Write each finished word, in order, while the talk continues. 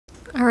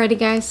Alrighty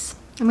guys,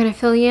 I'm gonna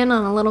fill you in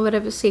on a little bit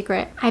of a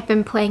secret. I've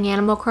been playing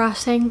Animal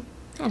Crossing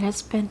and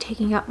it's been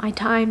taking up my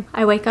time.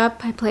 I wake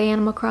up, I play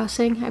Animal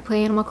Crossing, I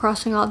play Animal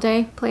Crossing all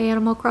day, play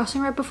Animal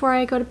Crossing right before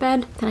I go to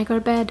bed, then I go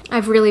to bed.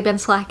 I've really been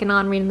slacking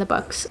on reading the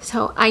books,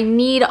 so I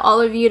need all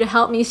of you to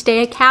help me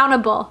stay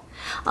accountable.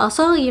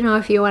 Also, you know,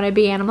 if you want to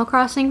be Animal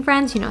Crossing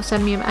friends, you know,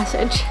 send me a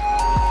message.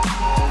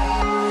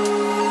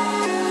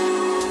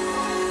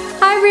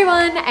 Hi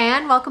everyone,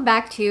 and welcome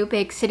back to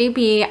Big City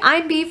B.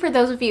 I'm B for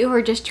those of you who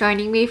are just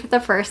joining me for the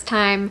first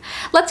time.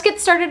 Let's get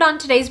started on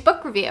today's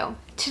book review.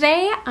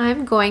 Today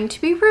I'm going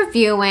to be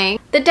reviewing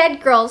The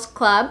Dead Girls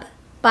Club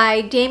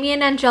by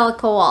Damien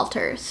Angelica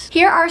Walters.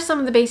 Here are some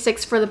of the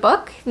basics for the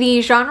book.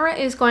 The genre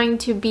is going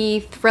to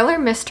be thriller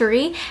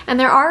mystery, and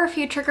there are a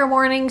few trigger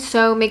warnings,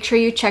 so make sure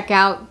you check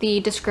out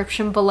the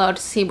description below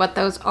to see what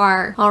those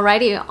are.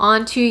 Alrighty,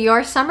 on to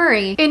your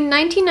summary. In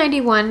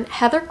 1991,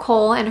 Heather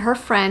Cole and her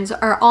friends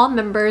are all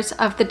members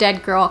of the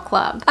Dead Girl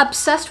Club.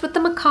 Obsessed with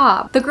the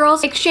macabre, the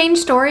girls exchange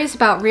stories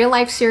about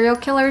real-life serial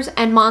killers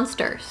and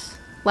monsters,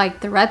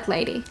 like the Red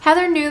Lady.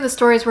 Heather knew the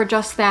stories were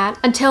just that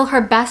until her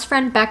best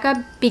friend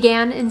Becca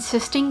began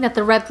insisting that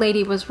the Red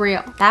Lady was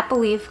real. That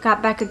belief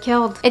got Becca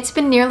killed. It's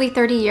been nearly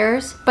 30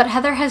 years, but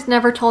Heather has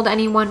never told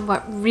anyone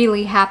what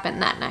really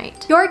happened that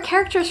night. Your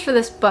characters for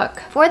this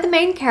book. For the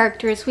main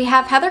characters, we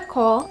have Heather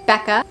Cole,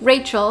 Becca,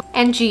 Rachel,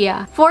 and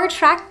Gia. For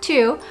track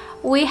 2,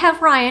 we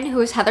have Ryan, who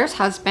is Heather's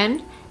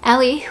husband,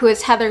 Ellie, who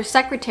is Heather's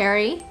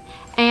secretary,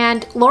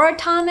 and Laura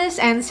Thomas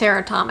and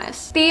Sarah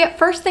Thomas. The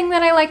first thing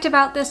that I liked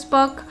about this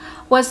book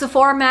was the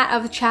format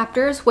of the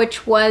chapters,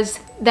 which was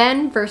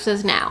then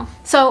versus now.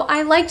 So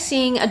I liked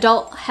seeing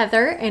adult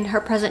Heather in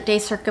her present day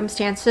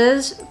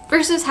circumstances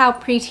versus how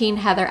preteen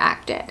Heather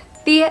acted.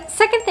 The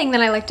second thing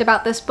that I liked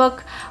about this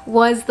book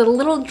was the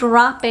little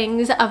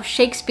droppings of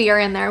Shakespeare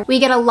in there. We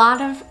get a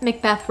lot of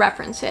Macbeth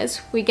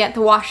references. We get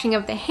the washing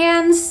of the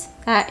hands,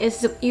 that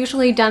is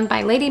usually done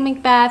by Lady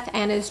Macbeth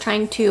and is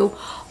trying to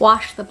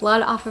wash the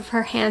blood off of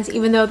her hands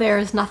even though there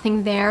is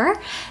nothing there.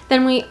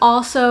 Then we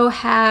also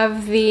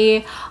have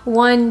the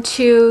 1,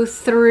 2,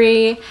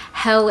 3,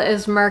 hell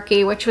is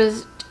murky, which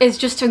is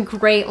just a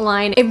great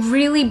line. It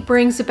really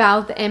brings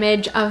about the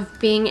image of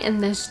being in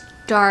this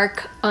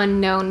dark,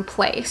 unknown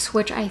place,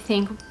 which I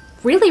think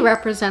really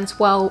represents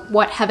well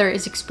what Heather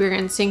is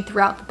experiencing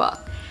throughout the book.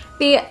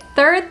 The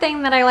third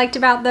thing that I liked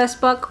about this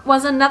book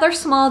was another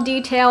small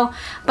detail,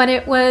 but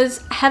it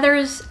was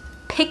Heather's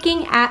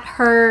picking at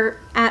her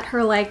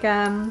like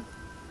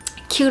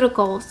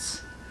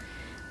cuticles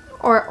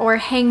or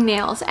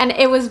hangnails, and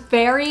it was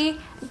very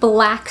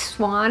Black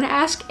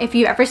Swan-esque. If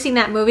you've ever seen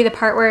that movie, the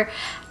part where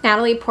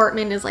Natalie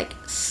Portman is like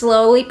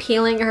slowly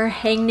peeling her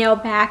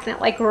hangnail back and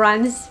it like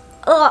runs,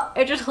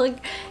 it just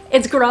like,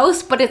 it's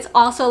gross, but it's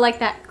also like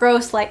that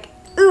gross like,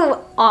 ooh,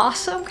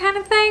 awesome kind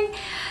of thing.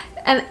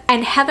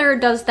 And Heather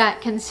does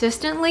that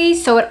consistently,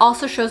 so it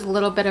also shows a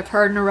little bit of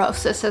her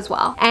neurosis as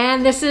well.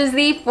 And this is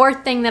the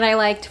fourth thing that I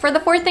liked. For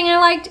the fourth thing I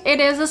liked, it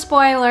is a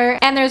spoiler,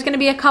 and there's going to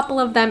be a couple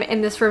of them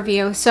in this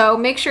review, so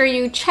make sure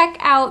you check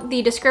out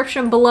the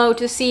description below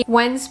to see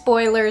when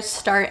spoilers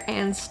start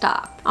and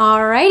stop.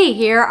 Alrighty,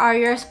 here are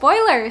your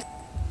spoilers.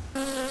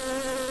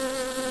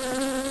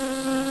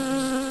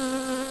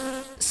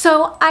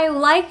 So I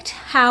liked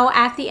how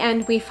at the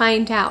end we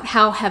find out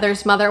how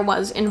Heather's mother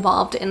was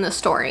involved in the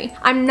story.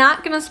 I'm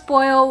not gonna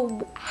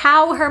spoil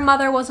how her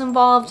mother was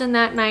involved in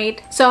that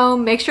night, so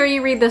make sure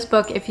you read this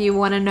book if you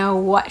want to know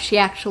what she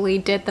actually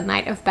did the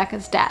night of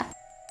Becca's death.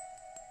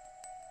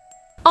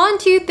 On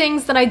to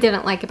things that I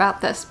didn't like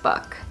about this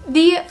book.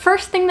 The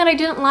first thing that I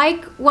didn't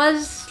like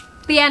was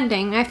the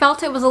ending. I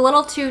felt it was a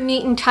little too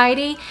neat and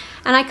tidy,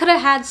 and I could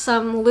have had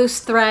some loose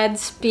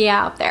threads be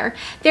out there.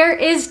 There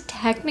is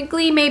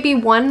technically maybe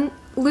one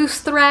loose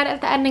thread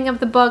at the ending of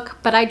the book,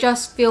 but I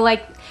just feel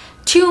like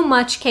too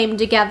much came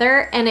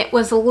together and it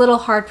was a little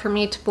hard for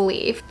me to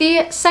believe.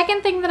 The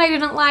second thing that I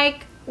didn't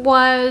like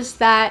was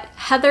that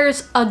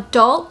Heather's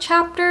adult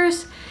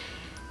chapters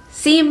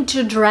seemed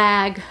to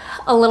drag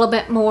a little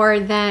bit more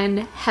than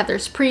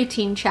Heather's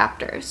preteen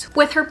chapters.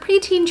 With her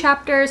preteen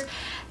chapters,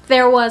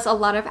 there was a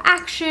lot of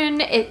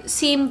action. It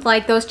seemed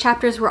like those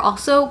chapters were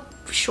also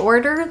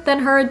shorter than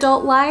her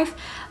adult life,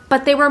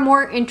 but they were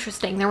more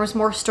interesting. There was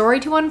more story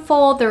to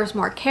unfold, there was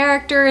more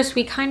characters.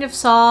 We kind of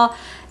saw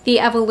the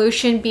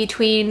evolution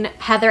between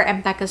Heather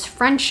and Becca's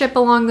friendship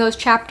along those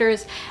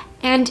chapters,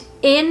 and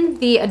in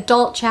the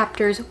adult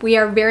chapters, we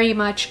are very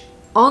much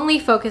only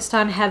focused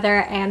on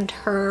Heather and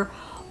her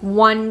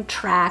one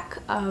track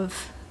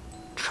of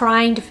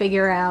trying to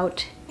figure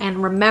out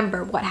and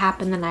remember what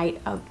happened the night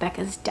of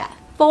Becca's death.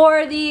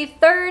 For the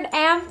third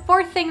and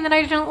fourth thing that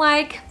I didn't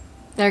like,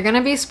 they're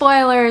gonna be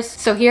spoilers,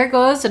 so here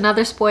goes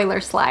another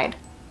spoiler slide.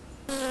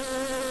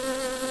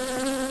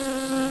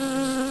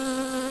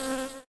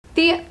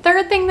 The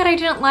third thing that I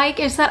didn't like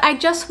is that I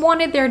just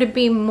wanted there to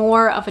be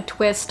more of a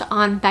twist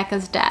on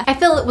Becca's death. I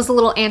feel it was a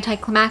little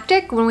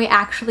anticlimactic when we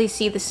actually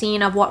see the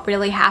scene of what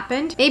really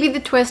happened. Maybe the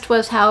twist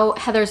was how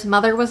Heather's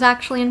mother was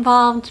actually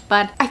involved,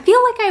 but I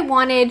feel like I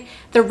wanted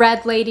the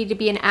Red Lady to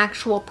be an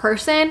actual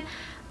person,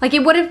 Like,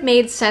 it would have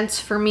made sense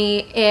for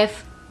me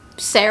if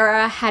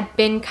Sarah had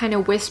been kind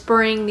of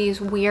whispering these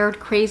weird,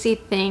 crazy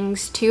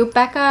things to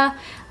Becca,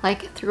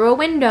 like through a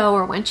window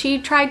or when she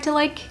tried to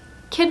like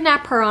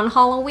kidnap her on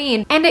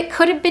Halloween. And it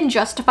could have been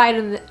justified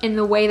in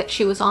the way that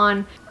she was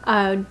on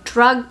a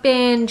drug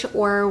binge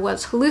or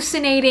was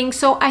hallucinating.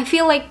 So I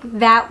feel like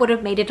that would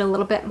have made it a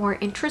little bit more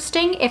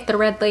interesting if the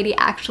Red Lady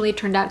actually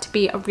turned out to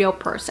be a real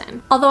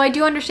person. Although I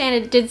do understand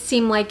it did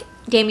seem like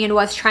Damien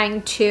was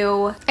trying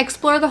to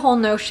explore the whole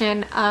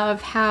notion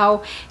of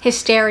how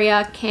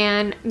hysteria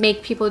can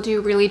make people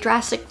do really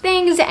drastic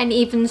things and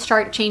even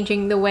start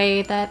changing the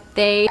way that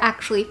they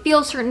actually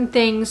feel certain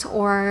things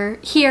or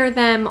hear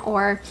them,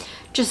 or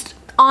just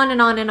on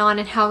and on and on,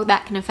 and how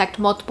that can affect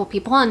multiple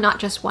people and not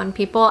just one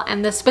people.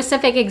 And the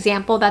specific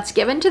example that's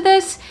given to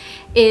this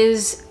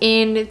is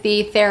in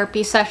the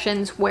therapy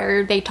sessions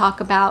where they talk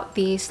about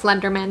the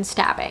Slenderman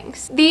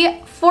stabbings.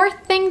 The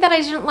fourth thing that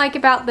I didn't like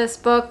about this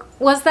book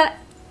was that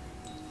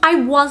I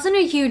wasn't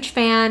a huge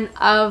fan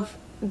of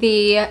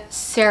the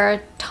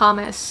Sarah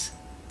Thomas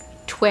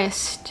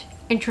twist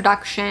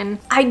introduction.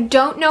 I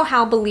don't know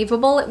how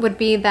believable it would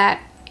be that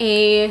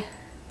a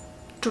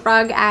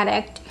drug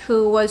addict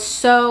who was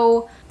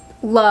so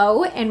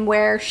low in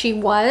where she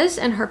was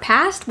in her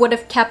past would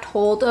have kept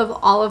hold of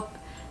all of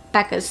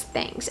Becca's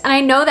things. And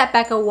I know that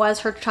Becca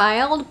was her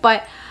child,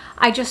 but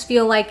I just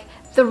feel like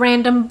the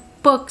random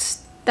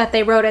books that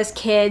they wrote as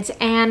kids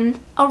and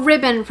a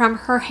ribbon from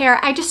her hair,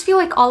 I just feel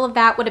like all of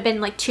that would have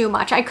been like too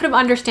much. I could have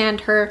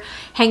understand her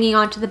hanging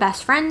on to the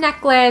best friend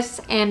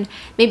necklace and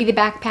maybe the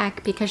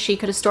backpack because she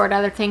could have stored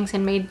other things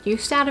and made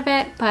use out of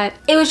it, but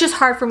it was just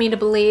hard for me to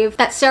believe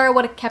that Sarah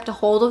would have kept a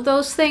hold of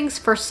those things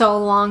for so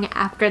long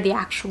after the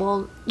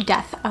actual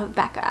death of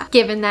Becca,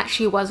 given that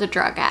she was a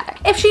drug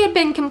addict. If she had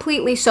been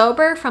completely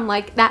sober from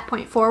like that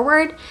point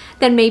forward,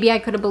 then maybe I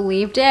could have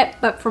believed it,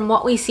 but from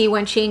what we see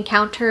when she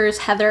encounters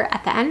Heather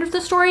at the end of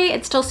the story,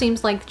 it still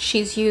seems like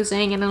she's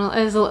using and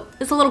is a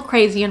little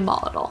crazy and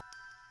volatile.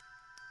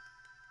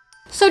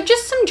 So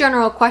just some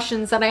general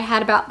questions that I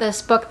had about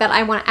this book that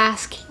I want to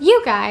ask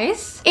you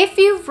guys. If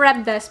you've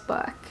read this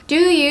book, do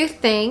you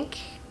think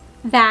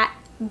that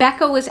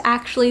Becca was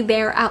actually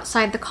there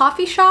outside the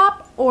coffee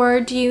shop,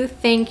 or do you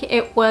think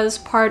it was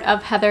part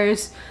of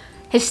Heather's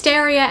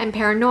hysteria and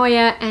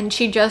paranoia and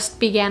she just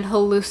began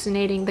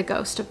hallucinating the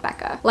ghost of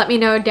Becca? Let me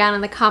know down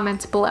in the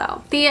comments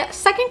below. The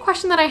second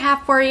question that I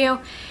have for you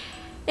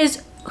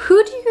is,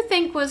 who do you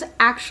think was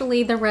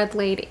actually the Red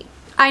Lady?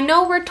 I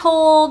know we're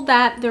told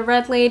that the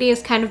Red Lady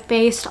is kind of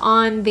based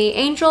on the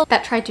angel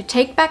that tried to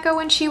take Becca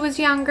when she was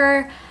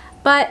younger,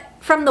 but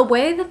from the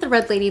way that the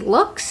Red Lady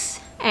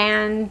looks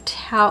and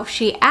how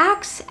she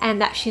acts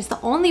and that she's the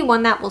only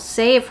one that will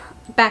save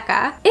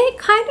Becca, it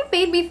kind of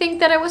made me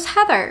think that it was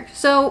Heather.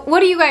 So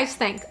what do you guys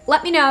think?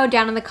 Let me know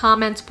down in the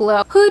comments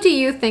below. Who do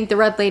you think the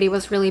Red Lady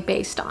was really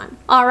based on?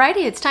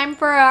 Alrighty, it's time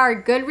for our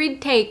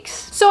Goodread takes.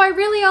 So I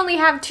really only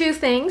have two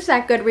things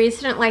that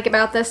Goodreads didn't like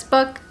about this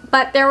book,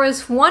 but there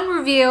was one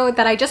review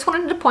that I just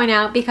wanted to point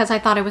out because I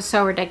thought it was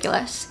so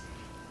ridiculous.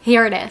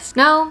 Here it is.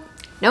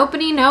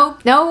 Nopey,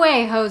 nope. No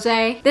way,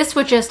 Jose. This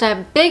was just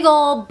a big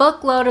ol'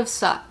 bookload of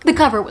suck. The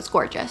cover was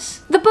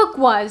gorgeous. The book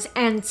was,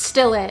 and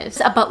still is,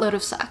 a buttload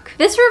of suck.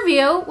 This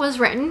review was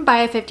written by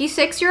a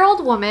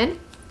 56-year-old woman.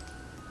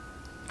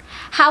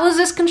 How is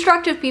this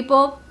constructive,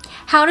 people?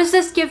 How does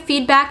this give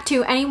feedback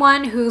to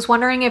anyone who's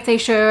wondering if they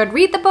should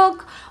read the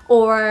book,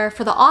 or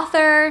for the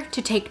author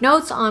to take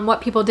notes on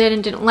what people did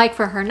and didn't like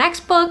for her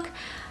next book?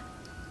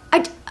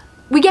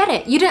 We get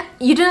it. You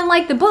didn't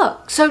like the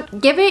book, so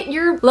give it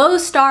your low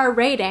star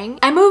rating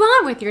and move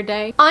on with your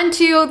day. On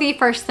to the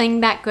first thing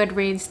that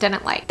Goodreads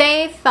didn't like.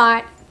 They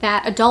thought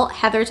that adult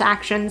Heather's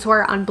actions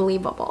were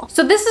unbelievable.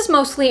 So this is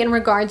mostly in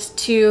regards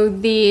to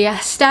the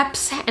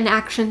steps and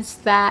actions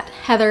that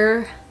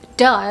Heather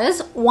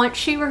does once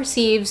she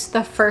receives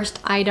the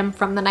first item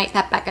from the night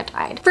that Becca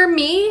died. For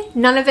me,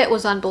 none of it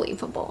was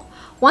unbelievable.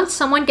 Once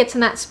someone gets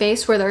in that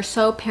space where they're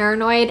so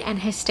paranoid and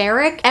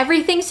hysteric,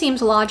 everything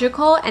seems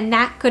logical, and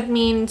that could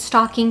mean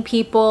stalking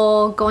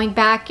people, going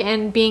back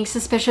and being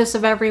suspicious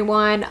of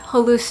everyone,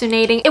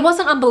 hallucinating. It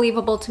wasn't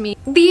unbelievable to me.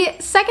 The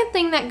second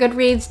thing that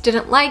Goodreads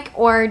didn't like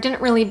or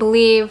didn't really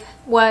believe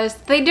was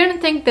they didn't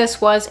think this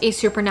was a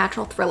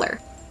supernatural thriller.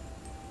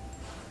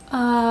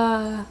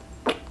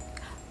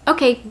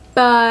 Okay,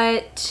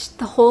 but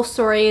the whole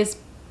story is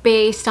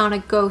based on a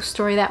ghost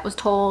story that was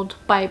told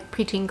by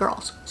preteen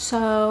girls.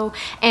 So,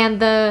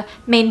 and the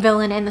main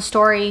villain in the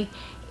story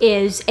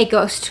is a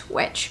ghost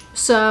witch.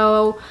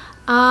 So,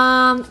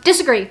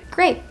 disagree.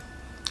 Great.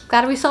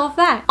 Glad we solved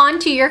that. On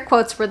to your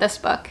quotes for this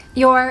book.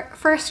 Your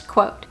first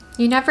quote.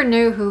 You never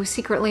knew who was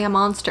secretly a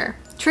monster.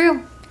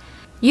 True.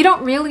 You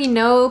don't really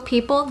know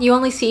people. You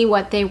only see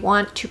what they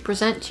want to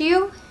present to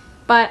you.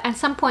 But at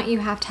some point you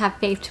have to have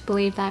faith to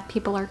believe that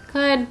people are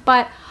good,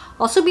 but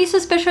also be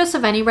suspicious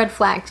of any red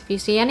flags. If you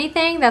see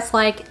anything that's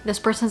like, this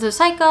person's a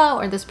psycho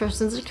or this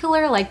person's a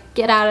killer, like,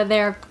 get out of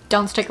there,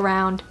 don't stick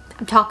around.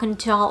 I'm talking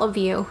to all of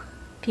you,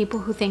 people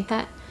who think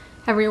that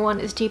everyone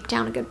is deep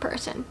down a good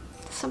person.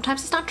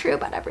 Sometimes it's not true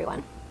about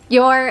everyone.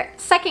 Your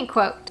second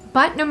quote.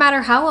 But no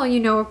matter how well you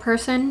know a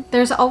person,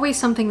 there's always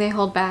something they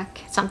hold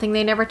back, something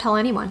they never tell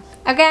anyone.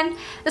 Again,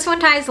 this one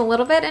ties a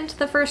little bit into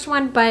the first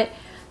one, but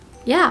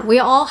yeah, we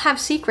all have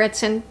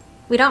secrets and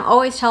we don't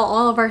always tell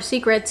all of our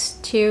secrets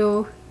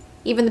to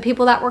even the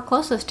people that we're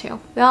closest to.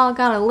 We all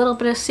got a little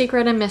bit of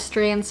secret and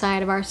mystery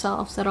inside of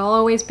ourselves that'll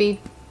always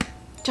be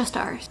just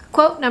ours.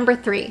 Quote number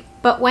 3.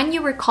 But when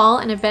you recall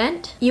an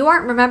event, you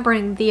aren't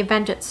remembering the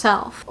event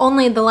itself,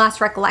 only the last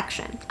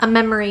recollection, a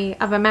memory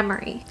of a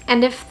memory.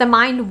 And if the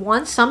mind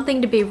wants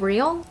something to be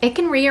real, it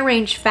can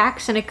rearrange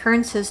facts and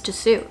occurrences to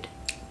suit.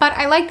 But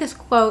I like this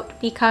quote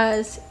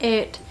because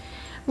it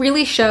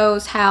really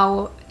shows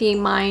how the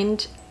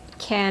mind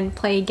can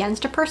play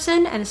against a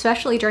person, and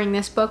especially during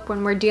this book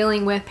when we're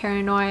dealing with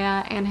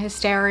paranoia and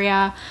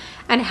hysteria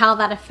and how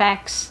that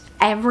affects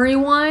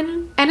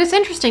everyone. And it's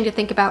interesting to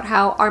think about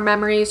how our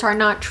memories are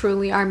not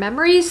truly our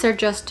memories, they're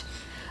just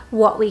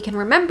what we can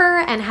remember,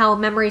 and how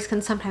memories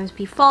can sometimes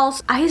be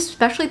false. I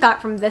especially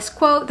thought from this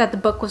quote that the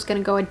book was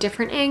going to go a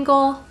different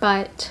angle,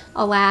 but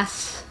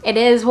alas, it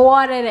is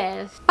what it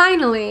is.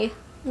 Finally,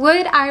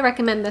 would I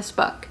recommend this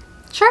book?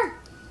 Sure.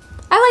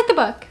 I like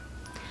the book.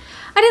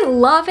 I didn't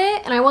love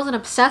it and I wasn't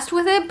obsessed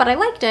with it, but I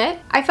liked it.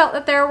 I felt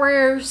that there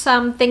were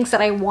some things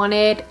that I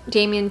wanted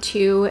Damien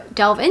to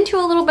delve into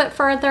a little bit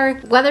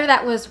further, whether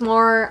that was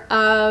more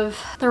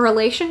of the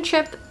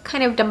relationship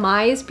kind of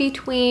demise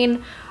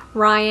between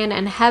Ryan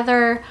and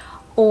Heather,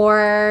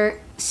 or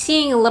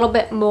seeing a little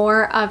bit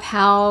more of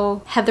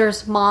how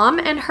Heather's mom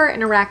and her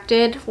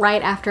interacted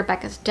right after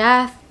Becca's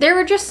death. There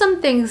were just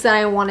some things that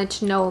I wanted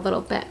to know a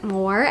little bit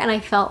more and I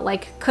felt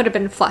like could have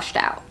been fleshed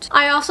out.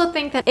 I also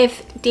think that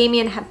if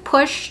Damien had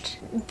pushed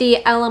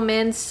the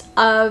elements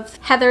of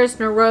Heather's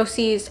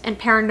neuroses and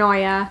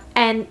paranoia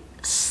and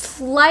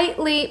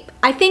slightly,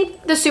 I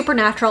think the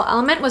supernatural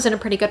element was in a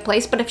pretty good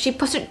place, but if she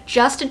pushed it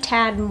just a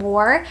tad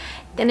more,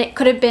 then it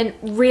could have been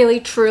really,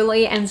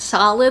 truly, and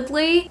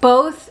solidly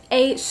both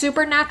a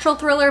supernatural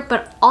thriller,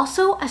 but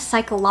also a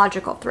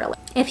psychological thriller.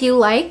 If you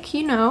like,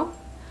 you know,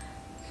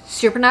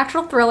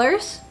 supernatural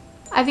thrillers,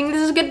 I think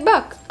this is a good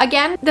book.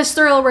 Again, this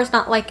thriller was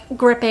not like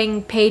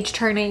gripping, page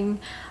turning.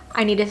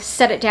 I need to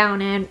set it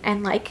down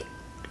and like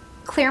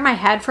clear my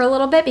head for a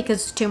little bit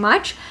because it's too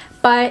much,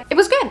 but it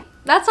was good.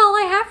 That's all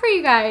I have for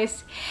you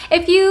guys.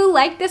 If you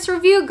like this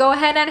review, go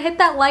ahead and hit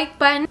that like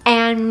button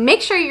and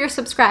make sure you're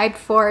subscribed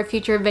for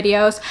future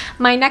videos.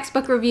 My next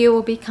book review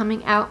will be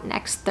coming out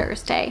next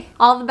Thursday.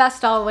 All the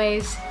best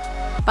always.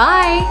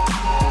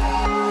 Bye.